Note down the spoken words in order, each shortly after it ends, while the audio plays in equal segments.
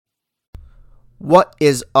What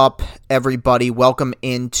is up, everybody? Welcome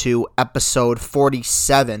into episode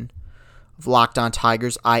 47 of Locked On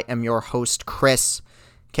Tigers. I am your host, Chris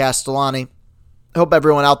Castellani. I hope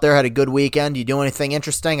everyone out there had a good weekend. You do anything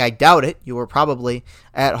interesting? I doubt it. You were probably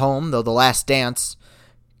at home, though The Last Dance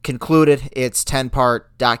concluded its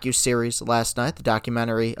 10-part docuseries last night, the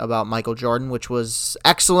documentary about Michael Jordan, which was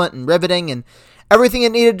excellent and riveting and everything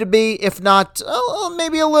it needed to be, if not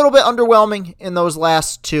maybe a little bit underwhelming in those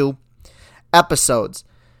last two episodes.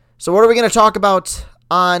 So what are we going to talk about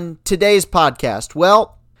on today's podcast?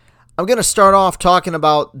 Well, I'm going to start off talking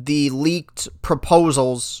about the leaked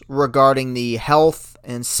proposals regarding the health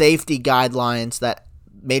and safety guidelines that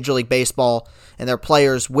Major League Baseball and their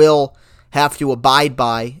players will have to abide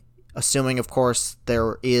by, assuming, of course,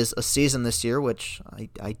 there is a season this year, which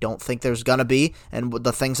I don't think there's going to be, and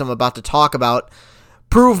the things I'm about to talk about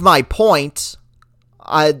prove my point.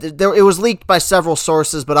 It was leaked by several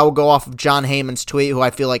sources, but I will go off of Jon Heyman's tweet, who I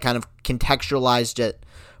feel like kind of contextualized it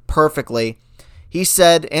perfectly. He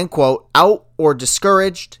said, end quote, out or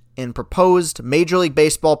discouraged in proposed Major League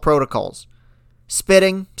Baseball protocols.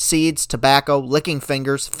 Spitting, seeds, tobacco, licking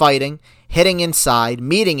fingers, fighting, hitting inside,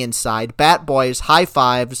 meeting inside, bat boys, high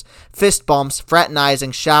fives, fist bumps,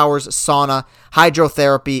 fraternizing, showers, sauna,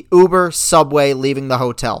 hydrotherapy, Uber, Subway, leaving the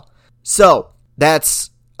hotel. So, that's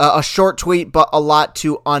a short tweet, but a lot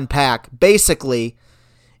to unpack. Basically,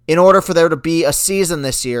 in order for there to be a season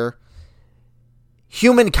this year,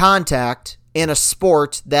 human contact in a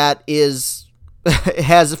sport that features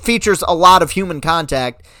a lot of human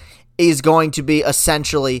contact is going to be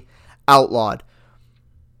essentially outlawed.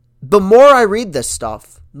 The more I read this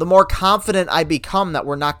stuff, the more confident I become that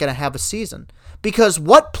we're not going to have a season. Because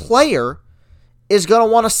what player is going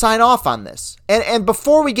to want to sign off on this? And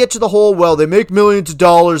before we get to the whole, well, they make millions of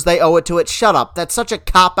dollars, they owe it to it, shut up. That's such a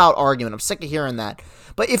cop-out argument. I'm sick of hearing that.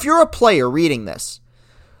 But if you're a player reading this,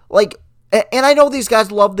 and I know these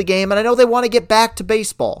guys love the game, and I know they want to get back to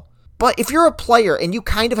baseball, but if you're a player and you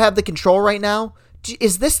kind of have the control right now,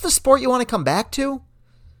 is this the sport you want to come back to?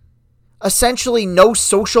 Essentially no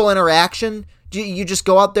social interaction? You just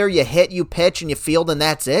go out there, you hit, you pitch, and you field, and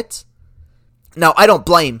that's it? Now, I don't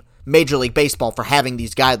blame Major League Baseball for having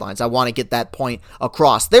these guidelines. I want to get that point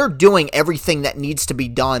across. They're doing everything that needs to be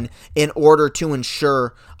done in order to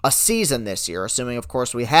ensure a season this year, assuming, of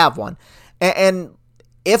course, we have one. And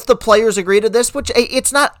if the players agree to this, which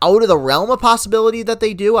it's not out of the realm of possibility that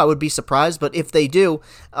they do, I would be surprised, but if they do,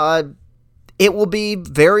 it will be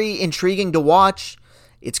very intriguing to watch.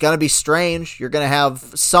 It's going to be strange. You're going to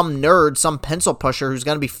have some nerd, some pencil pusher who's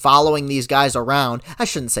going to be following these guys around. I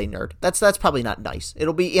shouldn't say nerd. That's probably not nice.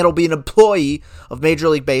 It'll be an employee of Major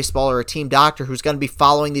League Baseball or a team doctor who's going to be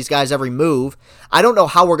following these guys every move. I don't know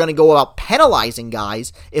how we're going to go about penalizing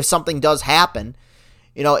guys if something does happen.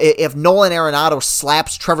 You know, if Nolan Arenado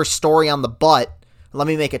slaps Trevor Story on the butt, let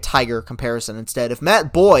me make a Tiger comparison instead. If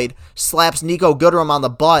Matt Boyd slaps Nico Goodrum on the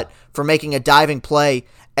butt for making a diving play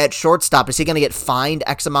at shortstop, is he going to get fined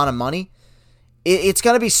X amount of money? It's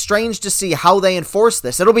going to be strange to see how they enforce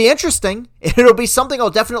this. It'll be interesting. It'll be something I'll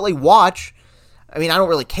definitely watch. I mean, I don't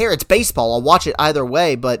really care. It's baseball. I'll watch it either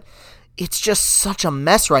way, but it's just such a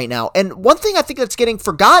mess right now. And one thing I think that's getting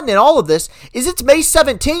forgotten in all of this is it's May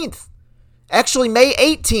 17th. Actually, May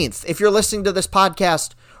 18th, if you're listening to this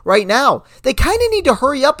podcast right now. They kind of need to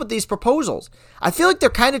hurry up with these proposals. I feel like they're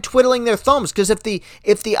kind of twiddling their thumbs, because if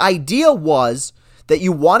the idea was that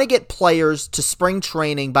you want to get players to spring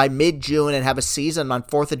training by mid-June and have a season on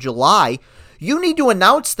 4th of July, you need to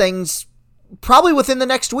announce things probably within the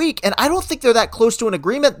next week. And I don't think they're that close to an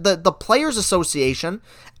agreement. The Players Association,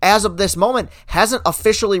 as of this moment, hasn't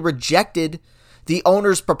officially rejected the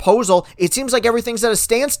owner's proposal. It seems like everything's at a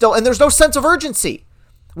standstill, and there's no sense of urgency,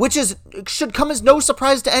 which should come as no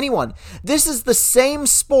surprise to anyone. This is the same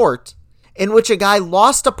sport in which a guy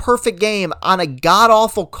lost a perfect game on a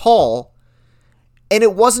god-awful call, and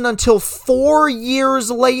it wasn't until 4 years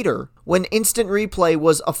later when instant replay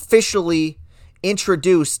was officially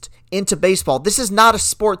introduced into baseball. This is not a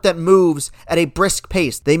sport that moves at a brisk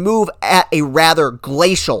pace. They move at a rather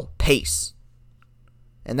glacial pace,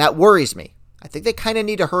 and that worries me. I think they kind of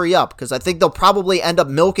need to hurry up, because I think they'll probably end up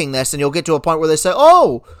milking this, and you'll get to a point where they say,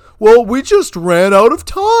 oh, well, we just ran out of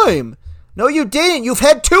time. No, you didn't. You've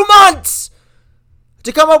had 2 months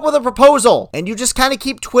to come up with a proposal, and you just kind of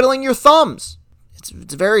keep twiddling your thumbs.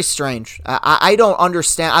 It's very strange. I don't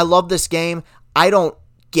understand. I love this game. I don't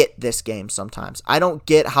get this game sometimes. I don't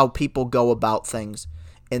get how people go about things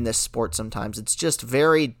in this sport sometimes. It's just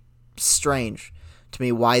very strange to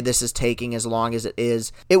me why this is taking as long as it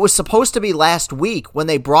is. It was supposed to be last week when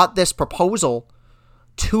they brought this proposal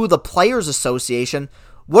to the Players Association.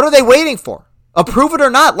 What are they waiting for? Approve it or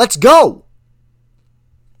not, let's go.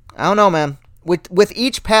 I don't know, man. With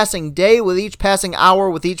each passing day, with each passing hour,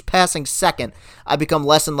 with each passing second, I become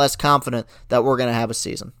less and less confident that we're going to have a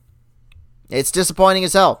season. It's disappointing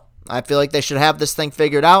as hell. I feel like they should have this thing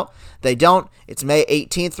figured out. They don't. It's May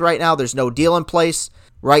 18th right now. There's no deal in place.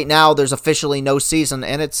 Right now, there's officially no season,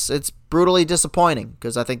 and it's brutally disappointing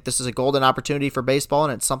because I think this is a golden opportunity for baseball,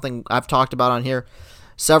 and it's something I've talked about on here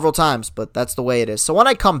several times, but that's the way it is. So when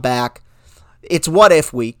I come back, it's What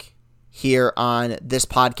If Week here on this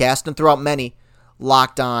podcast and throughout many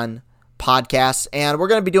Locked On podcasts, and we're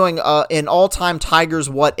going to be doing an all-time Tigers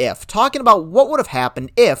What If, talking about what would have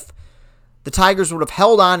happened if the Tigers would have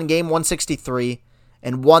held on in Game 163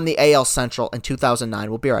 and won the AL Central in 2009.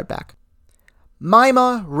 We'll be right back.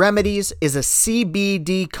 Mima Remedies is a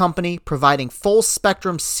CBD company providing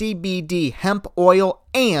full-spectrum CBD hemp oil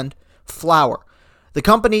and flower. The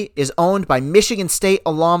company is owned by Michigan State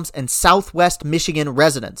alums and Southwest Michigan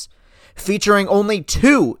residents, featuring only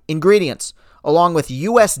 2 ingredients, along with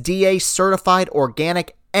USDA-certified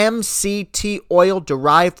organic MCT oil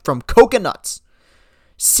derived from coconuts,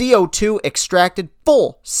 CO2 extracted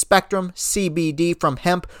full-spectrum CBD from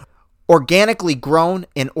hemp, organically grown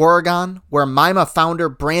in Oregon, where Mima founder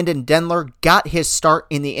Brandon Dendler got his start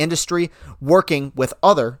in the industry working with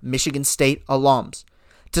other Michigan State alums.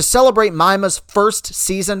 To celebrate Mima's first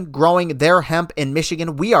season growing their hemp in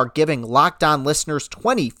Michigan, we are giving Locked On listeners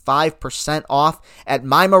 25% off at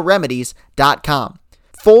MimaRemedies.com.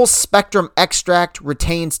 Full spectrum extract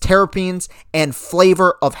retains terpenes and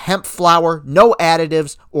flavor of hemp flower, no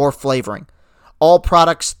additives or flavoring. All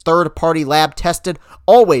products third-party lab tested,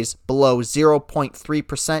 always below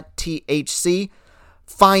 0.3% THC.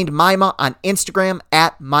 Find Mima on Instagram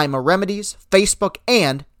at Mima Remedies, Facebook,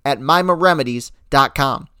 and at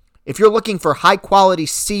MimaRemedies.com. If you're looking for high-quality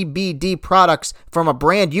CBD products from a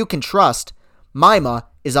brand you can trust, Mima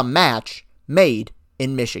is a match made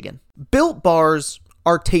in Michigan. Built Bars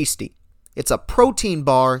are tasty. It's a protein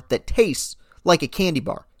bar that tastes like a candy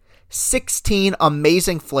bar. 16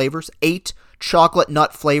 amazing flavors, 8 chocolate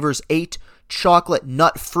nut flavors, 8 chocolate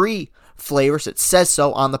nut-free flavors. It says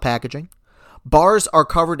so on the packaging. Bars are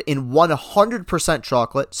covered in 100%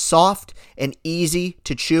 chocolate, soft and easy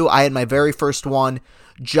to chew. I had my very first one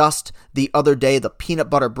just the other day, the peanut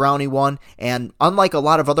butter brownie one, and unlike a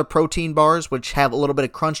lot of other protein bars, which have a little bit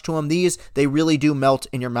of crunch to them, they really do melt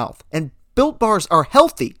in your mouth. And Built Bars are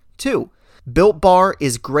healthy, too. Built Bar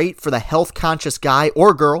is great for the health-conscious guy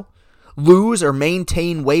or girl. Lose or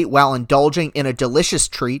maintain weight while indulging in a delicious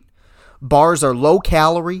treat. Bars are low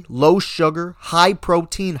calorie, low sugar, high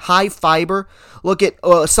protein, high fiber. Look at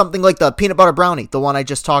something like the peanut butter brownie, the one I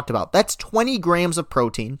just talked about. That's 20 grams of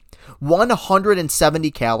protein,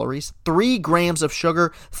 170 calories, 3 grams of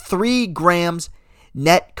sugar, 3 grams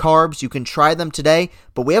net carbs. You can try them today,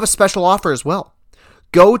 but we have a special offer as well.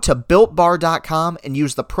 Go to BuiltBar.com and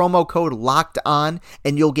use the promo code LOCKEDON,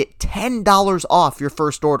 and you'll get $10 off your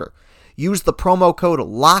first order. Use the promo code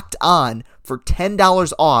LOCKEDON for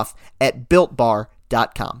 $10 off at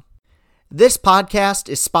BuiltBar.com. This podcast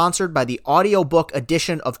is sponsored by the audiobook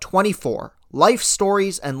edition of 24, Life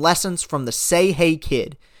Stories and Lessons from the Say Hey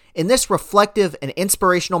Kid. In this reflective and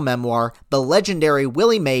inspirational memoir, the legendary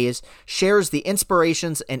Willie Mays shares the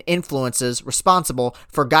inspirations and influences responsible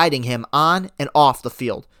for guiding him on and off the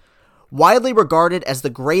field. Widely regarded as the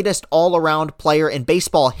greatest all-around player in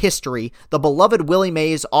baseball history, the beloved Willie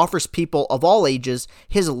Mays offers people of all ages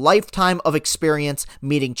his lifetime of experience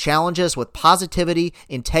meeting challenges with positivity,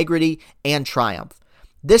 integrity, and triumph.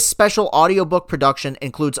 This special audiobook production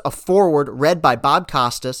includes a foreword read by Bob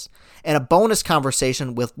Costas and a bonus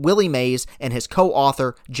conversation with Willie Mays and his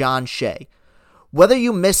co-author, John Shea. Whether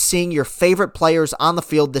you miss seeing your favorite players on the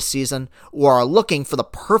field this season or are looking for the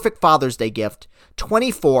perfect Father's Day gift,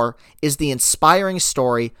 24 is the inspiring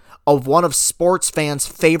story of one of sports fans'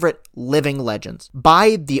 favorite living legends.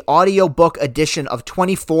 Buy the audiobook edition of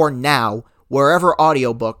 24 now, wherever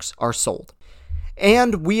audiobooks are sold.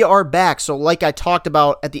 And we are back. So like I talked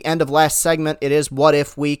about at the end of last segment, it is What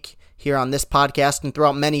If Week here on this podcast and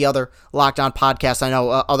throughout many other Locked On podcasts. I know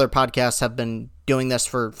other podcasts have been doing this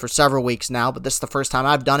for several weeks now, but this is the first time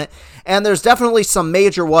I've done it. And there's definitely some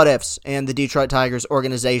major what-ifs in the Detroit Tigers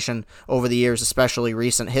organization over the years, especially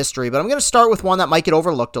recent history. But I'm going to start with one that might get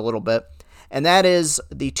overlooked a little bit, and that is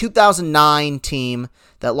the 2009 team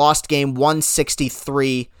that lost game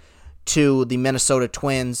 163 to the Minnesota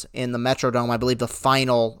Twins in the Metrodome. I believe the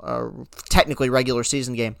final, technically regular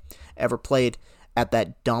season game ever played at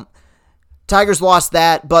that dump. Tigers lost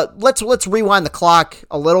that, but let's rewind the clock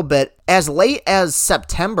a little bit. As late as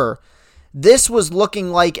September, this was looking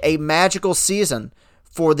like a magical season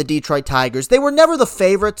for the Detroit Tigers. They were never the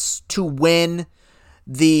favorites to win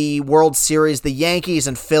the World Series. The Yankees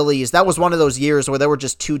and Phillies, that was one of those years where there were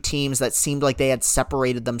just two teams that seemed like they had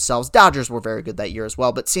separated themselves. Dodgers were very good that year as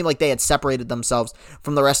well, but seemed like they had separated themselves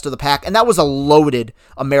from the rest of the pack, and that was a loaded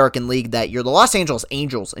American League that year. The Los Angeles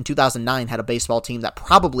Angels in 2009 had a baseball team that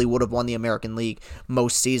probably would have won the American League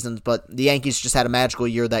most seasons, but the Yankees just had a magical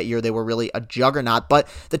year that year. They were really a juggernaut, but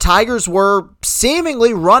the Tigers were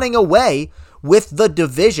seemingly running away with the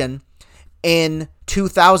division in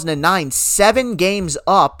 2009, 7 games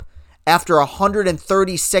up after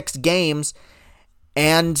 136 games,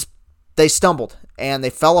 and they stumbled, and they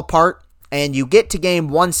fell apart, and you get to game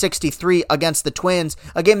 163 against the Twins,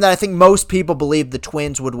 a game that I think most people believed the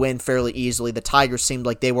Twins would win fairly easily. The Tigers seemed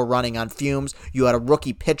like they were running on fumes. You had a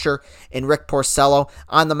rookie pitcher in Rick Porcello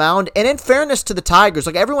on the mound, and in fairness to the Tigers,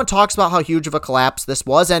 like everyone talks about how huge of a collapse this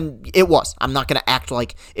was, and it was. I'm not going to act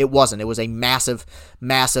like it wasn't. It was a massive,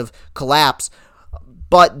 massive collapse,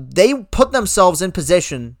 but they put themselves in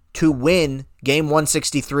position to win game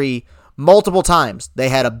 163 multiple times. They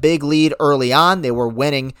had a big lead early on. They were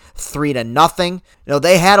winning 3-0.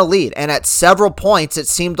 They had a lead, and at several points it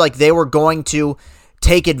seemed like they were going to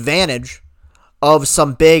take advantage of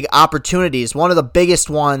some big opportunities. One of the biggest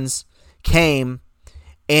ones came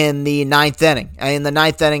in the ninth inning. In the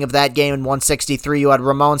ninth inning of that game in 163, you had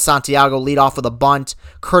Ramon Santiago lead off with a bunt.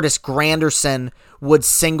 Curtis Granderson would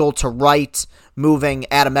single to right, moving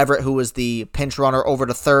Adam Everett, who was the pinch runner, over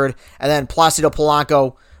to third. And then Placido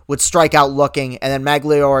Polanco would strike out looking, and then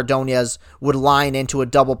Maglio Ordonez would line into a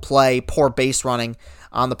double play, poor base running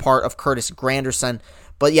on the part of Curtis Granderson.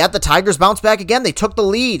 But yet the Tigers bounced back again. They took the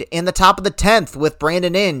lead in the top of the 10th with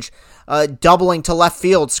Brandon Inge doubling to left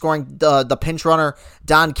field, scoring the pinch runner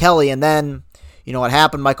Don Kelly. And then, what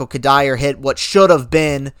happened? Michael Kadire hit what should have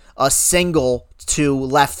been a single to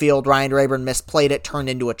left field. Ryan Rayburn misplayed it, turned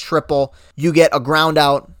into a triple. You get a ground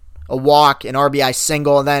out, a walk, an RBI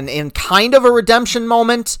single, and then in kind of a redemption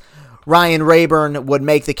moment, Ryan Rayburn would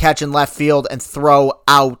make the catch in left field and throw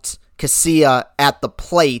out Casilla at the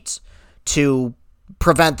plate to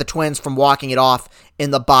prevent the Twins from walking it off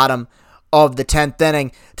in the bottom of the 10th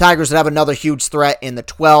inning. Tigers would have another huge threat in the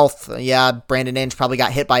 12th. Yeah, Brandon Inge probably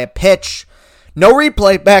got hit by a pitch. No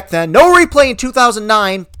replay back then. No replay in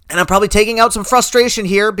 2009. And I'm probably taking out some frustration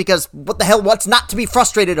here because what the hell, what's not to be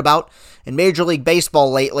frustrated about in Major League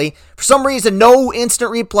Baseball lately? For some reason, no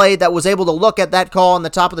instant replay that was able to look at that call in the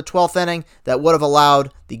top of the 12th inning that would have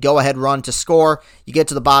allowed the go-ahead run to score. You get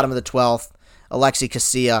to the bottom of the 12th. Alexi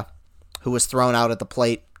Casilla, who was thrown out at the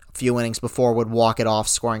plate a few innings before, would walk it off,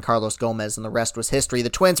 scoring Carlos Gomez, and the rest was history. The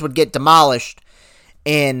Twins would get demolished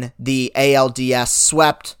in the ALDS,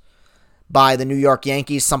 swept by the New York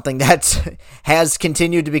Yankees, something that has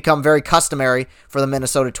continued to become very customary for the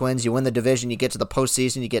Minnesota Twins. You win the division, you get to the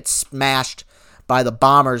postseason, you get smashed by the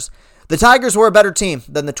Bombers. The Tigers were a better team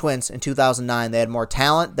than the Twins in 2009. They had more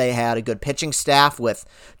talent. They had a good pitching staff with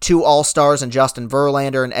 2 All-Stars in Justin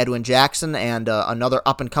Verlander and Edwin Jackson, and another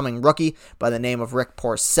up-and-coming rookie by the name of Rick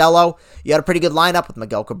Porcello. You had a pretty good lineup with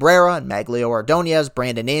Miguel Cabrera and Maglio Ordonez.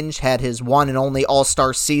 Brandon Inge had his one and only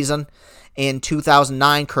All-Star season in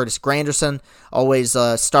 2009. Curtis Granderson always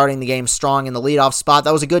starting the game strong in the leadoff spot.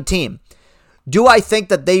 That was a good team. Do I think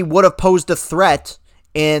that they would have posed a threat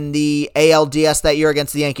in the ALDS that year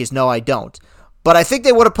against the Yankees? No, I don't. But I think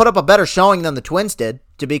they would have put up a better showing than the Twins did,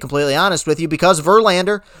 to be completely honest with you, because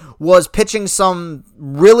Verlander was pitching some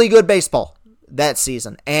really good baseball that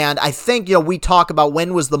season. And I think, we talk about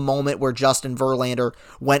when was the moment where Justin Verlander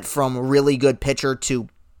went from really good pitcher to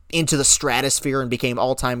into the stratosphere and became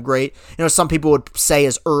all-time great. Some people would say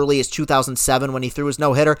as early as 2007 when he threw his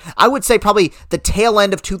no-hitter. I would say probably the tail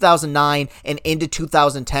end of 2009 and into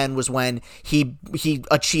 2010 was when he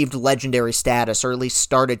achieved legendary status, or at least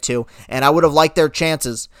started to. And I would have liked their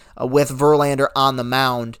chances with Verlander on the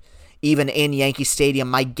mound, even in Yankee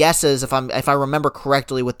Stadium. My guess is, if I remember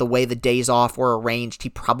correctly with the way the days off were arranged, he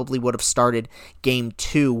probably would have started Game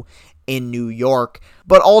 2 in New York.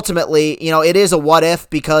 But ultimately, it is a what if,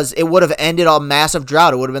 because it would have ended a massive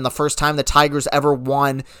drought. It would have been the first time the Tigers ever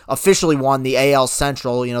officially won the AL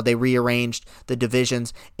Central. They rearranged the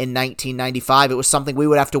divisions in 1995. It was something we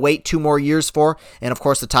would have to wait 2 more years for. And of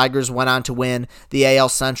course, the Tigers went on to win the AL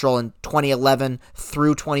Central in 2011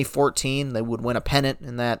 through 2014. They would win a pennant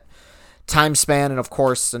in that time span, and of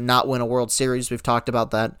course, not win a World Series. We've talked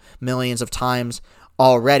about that millions of times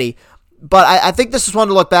already. But I think this is one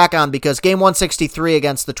to look back on, because Game 163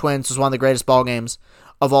 against the Twins was one of the greatest ball games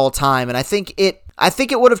of all time. And I think it I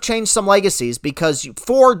think it would have changed some legacies because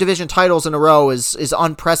 4 division titles in a row is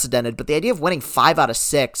unprecedented, but the idea of winning 5 out of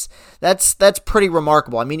 6, that's pretty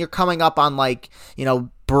remarkable. I mean, you're coming up on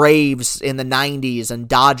Braves in the 90s and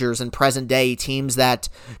Dodgers in present day, teams that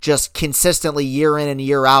just consistently year in and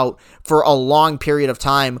year out for a long period of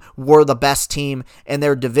time were the best team in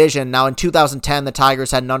their division. Now in 2010, the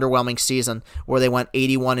Tigers had an underwhelming season where they went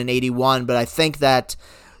 81-81, but I think that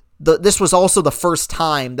this was also the first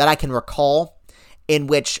time that I can recall in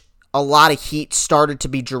which a lot of heat started to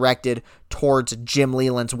be directed towards Jim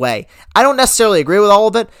Leyland's way. I don't necessarily agree with all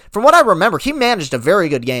of it. From what I remember, he managed a very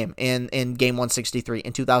good game in game 163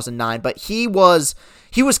 in 2009, but he was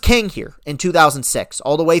king here in 2006,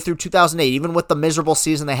 all the way through 2008. Even with the miserable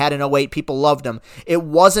season they had in 2008, people loved him. It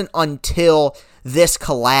wasn't until this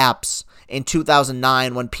collapse in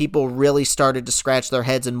 2009 when people really started to scratch their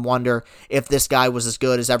heads and wonder if this guy was as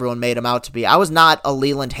good as everyone made him out to be. I was not a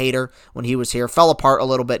Leyland hater when he was here. Fell apart a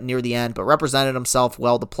little bit near the end, but represented himself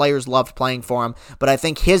well. The players loved playing for him, but I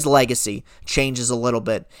think his legacy changes a little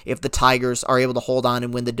bit if the Tigers are able to hold on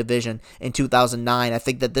and win the division in 2009. I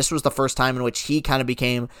think that this was the first time in which he kind of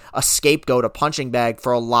became a scapegoat, a punching bag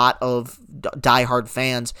for a lot of diehard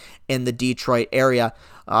fans in the Detroit area.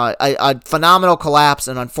 A phenomenal collapse,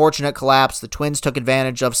 an unfortunate collapse. The Twins took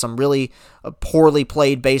advantage of some really poorly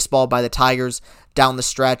played baseball by the Tigers down the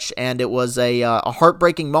stretch, and it was a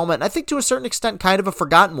heartbreaking moment, and I think to a certain extent kind of a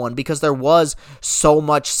forgotten one because there was so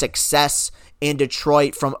much success in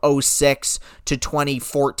Detroit from 2006 to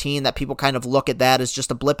 2014 that people kind of look at that as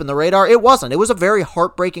just a blip in the radar. It wasn't. It was a very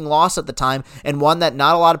heartbreaking loss at the time, and one that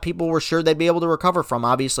not a lot of people were sure they'd be able to recover from.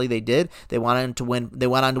 Obviously they did. They went on to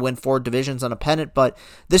win 4 divisions on a pennant, but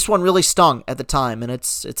this one really stung at the time, and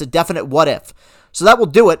it's a definite what if. So that will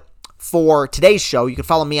do it for today's show. You can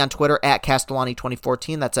follow me on Twitter at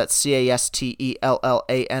Castellani2014. That's at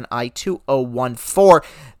CASTELLANI2014.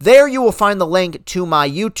 There you will find the link to my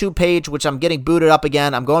YouTube page, which I'm getting booted up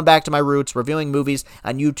again. I'm going back to my roots, reviewing movies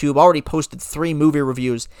on YouTube. Already posted 3 movie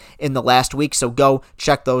reviews in the last week, so go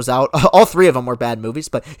check those out. All 3 of them were bad movies,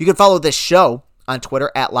 but you can follow this show on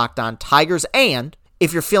Twitter at Locked On Tigers, and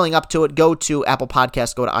if you're feeling up to it, go to Apple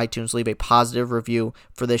Podcasts, go to iTunes, leave a positive review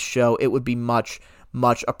for this show. It would be much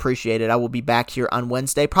appreciated. I will be back here on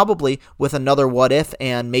Wednesday, probably with another what if,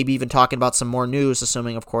 and maybe even talking about some more news,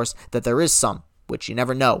 assuming, of course, that there is some, which you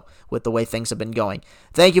never know with the way things have been going.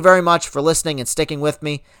 Thank you very much for listening and sticking with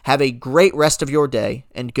me. Have a great rest of your day,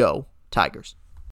 and go Tigers.